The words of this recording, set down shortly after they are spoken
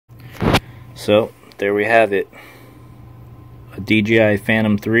So there we have it. A DJI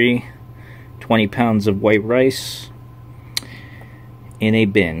Phantom 3, 20 pounds of white rice in a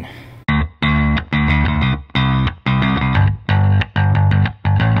bin.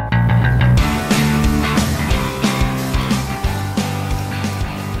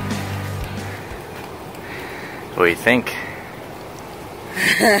 What do you think?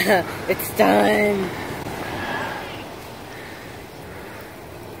 It's done.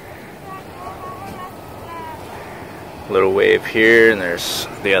 Little wave here, and there's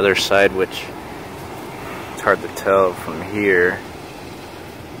the other side, which it's hard to tell from here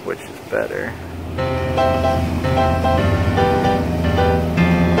which is better.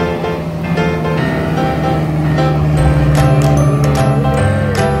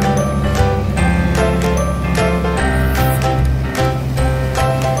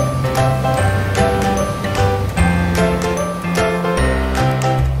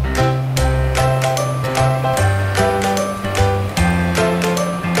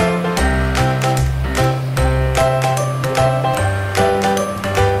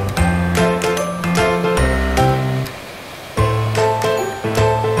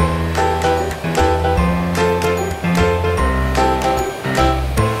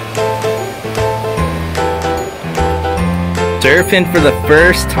 Surfing for the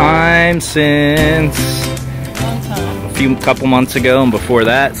first time since a couple months ago, and before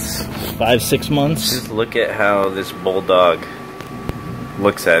that 5-6 months. Just look at how this bulldog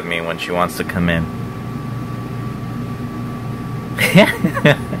looks at me when she wants to come in.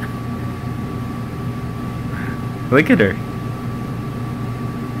 Look at her.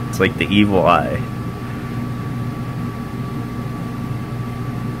 It's like the evil eye.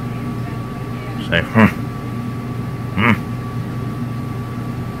 She's like,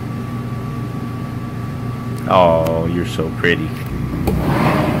 Oh, you're so pretty.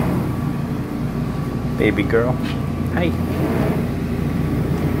 Baby girl. Hi.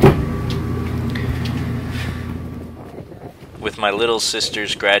 With my little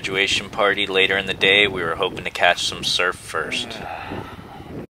sister's graduation party later in the day, we were hoping to catch some surf first.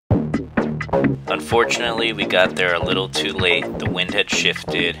 Unfortunately, we got there a little too late. The wind had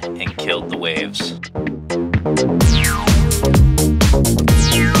shifted and killed the waves.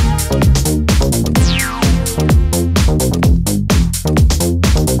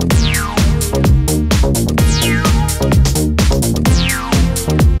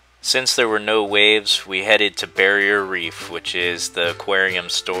 Since there were no waves, we headed to Barrier Reef, which is the aquarium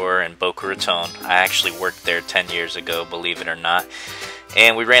store in Boca Raton. I actually worked there 10 years ago, believe it or not.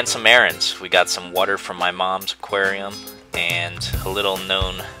 And we ran some errands. We got some water from my mom's aquarium, and a little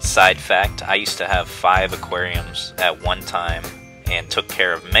known side fact, I used to have 5 aquariums at one time and took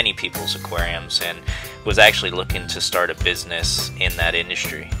care of many people's aquariums, and was actually looking to start a business in that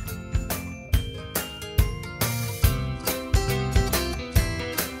industry.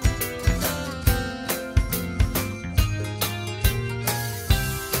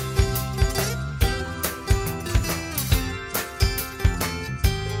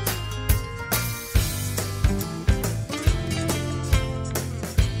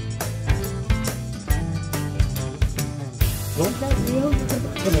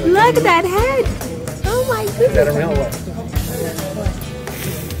 Look at that head! Oh my goodness! Got a real one.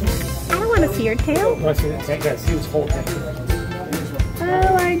 I don't want to see your tail. I gotta see his whole thing.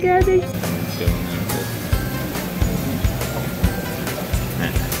 Oh my goodness!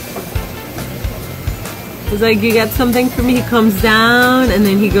 It's like, you got something for me. He comes down and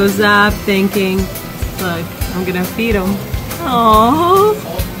then he goes up thinking, look, I'm gonna feed him. Oh,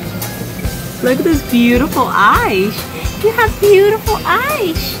 look at this beautiful eyes. You have beautiful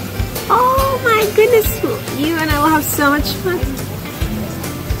eyes. Oh my goodness, you and I will have so much fun.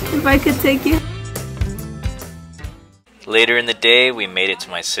 If I could take you. Later in the day, we made it to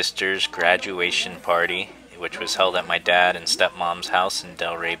my sister's graduation party, which was held at my dad and stepmom's house in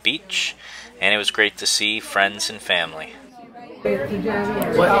Delray Beach, and it was great to see friends and family.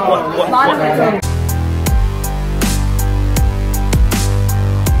 What?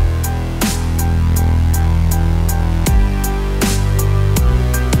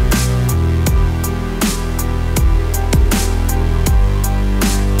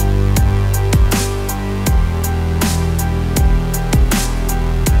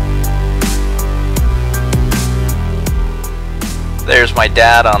 There's my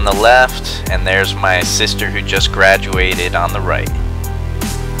dad on the left, and there's my sister who just graduated on the right.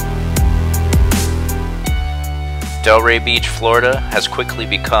 Delray Beach, Florida has quickly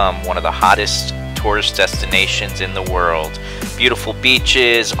become one of the hottest tourist destinations in the world. Beautiful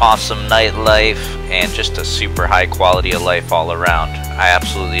beaches, awesome nightlife, and just a super high quality of life all around. I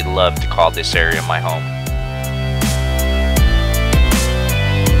absolutely love to call this area my home.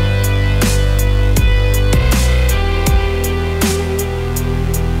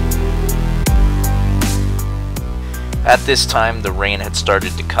 At this time, the rain had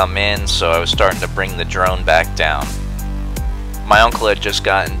started to come in, so I was starting to bring the drone back down. My uncle had just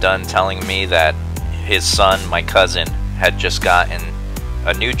gotten done telling me that his son, my cousin, had just gotten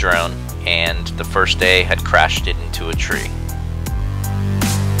a new drone, and the first day had crashed it into a tree.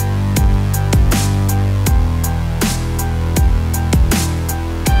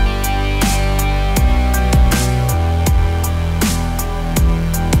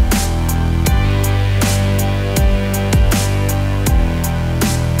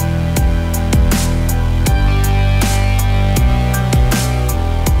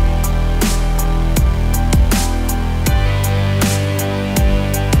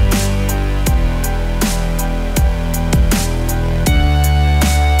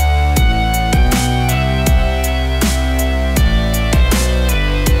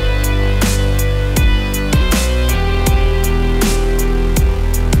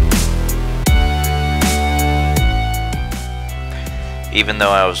 Even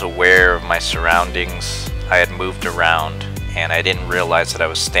though I was aware of my surroundings, I had moved around and I didn't realize that I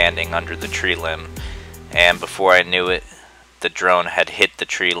was standing under the tree limb, and before I knew it, the drone had hit the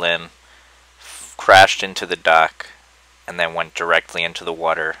tree limb, crashed into the dock, and then went directly into the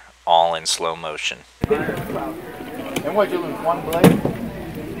water, all in slow motion. And what, you lose one blade?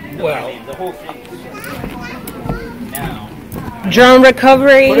 Well, the whole thing. Now. Drone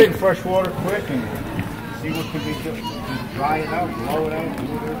recovery. Put it in fresh water quick and see what can be done. Dry it out, blow it out, do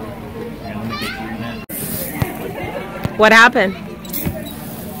whatever. And let me get you in that. What happened?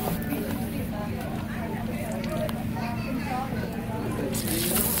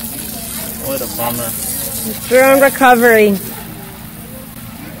 What a bummer. Drone recovery.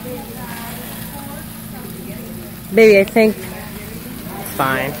 Baby, I think it's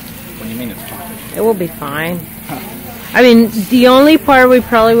fine. What do you mean it's fine? It will be fine. I mean, the only part we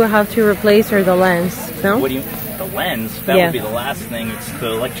probably will have to replace are the lens, no? What do you... The lens? That would be the last thing. It's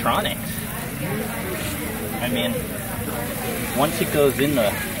the electronics. I mean, once it goes in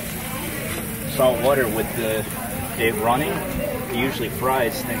the salt water with it running, it usually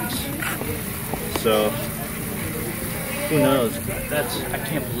fries things. So, who knows? I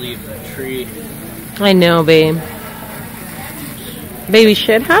can't believe the tree. I know, babe. Baby,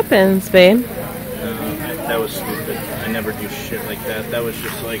 shit happens, babe. That was stupid. I never do shit like that. That was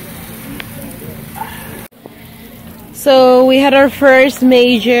just like... So we had our first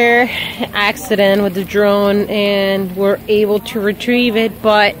major accident with the drone and we're able to retrieve it,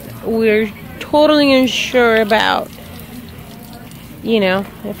 but we're totally unsure about, you know,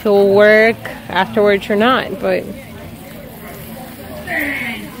 if it will work afterwards or not. But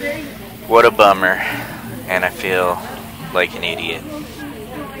What a bummer, and I feel like an idiot.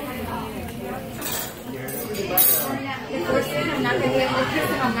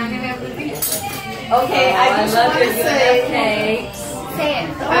 Okay, I just want to say,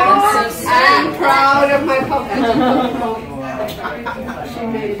 I'm proud of my pumpkin. She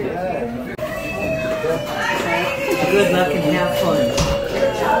made it. Good luck and have fun.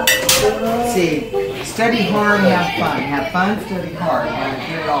 See, study hard, have fun. Have fun, study hard. And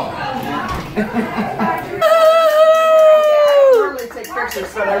do it all. I normally take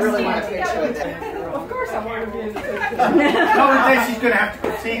pictures, but I really want a picture with it. Of course I want to be in the picture. No, then she's going to have to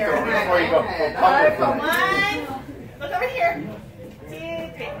proceed though before you go public. One, look over here. 2,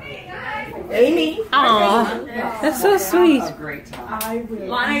 3. Amy. aw, that's so sweet. Great time.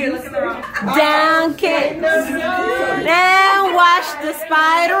 Lana, you're looking the wrong. Down, kid. Now watch the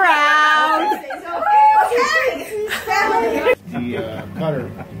spider out. The cutter.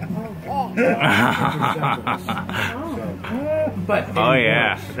 Oh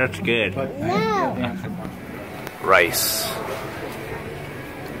yeah, that's good. Rice.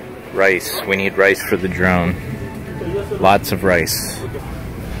 Rice. We need rice for the drone. Lots of rice.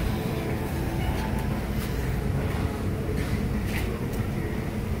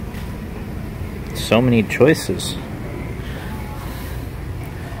 So many choices.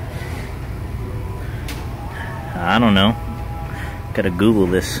 I don't know. Gotta Google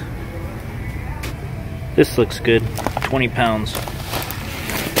this. This looks good. 20 pounds.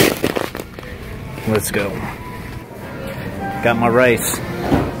 Let's go. Got my rice.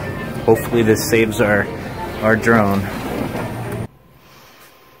 Hopefully this saves our drone.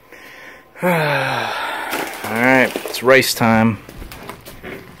 Alright, it's rice time.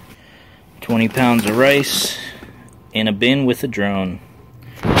 20 pounds of rice in a bin with a drone.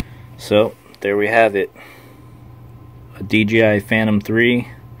 So there we have it. A DJI Phantom 3,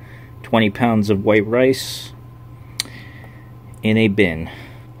 20 pounds of white rice in a bin.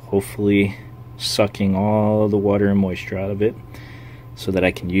 Hopefully sucking all the water and moisture out of it so that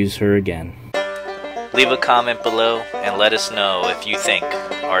I can use her again. Leave a comment below and let us know if you think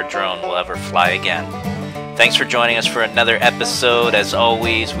our drone will ever fly again. Thanks for joining us for another episode. As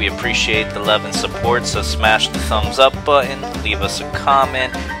always, we appreciate the love and support, so smash the thumbs up button, leave us a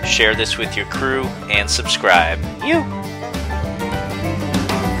comment, share this with your crew, and subscribe. You!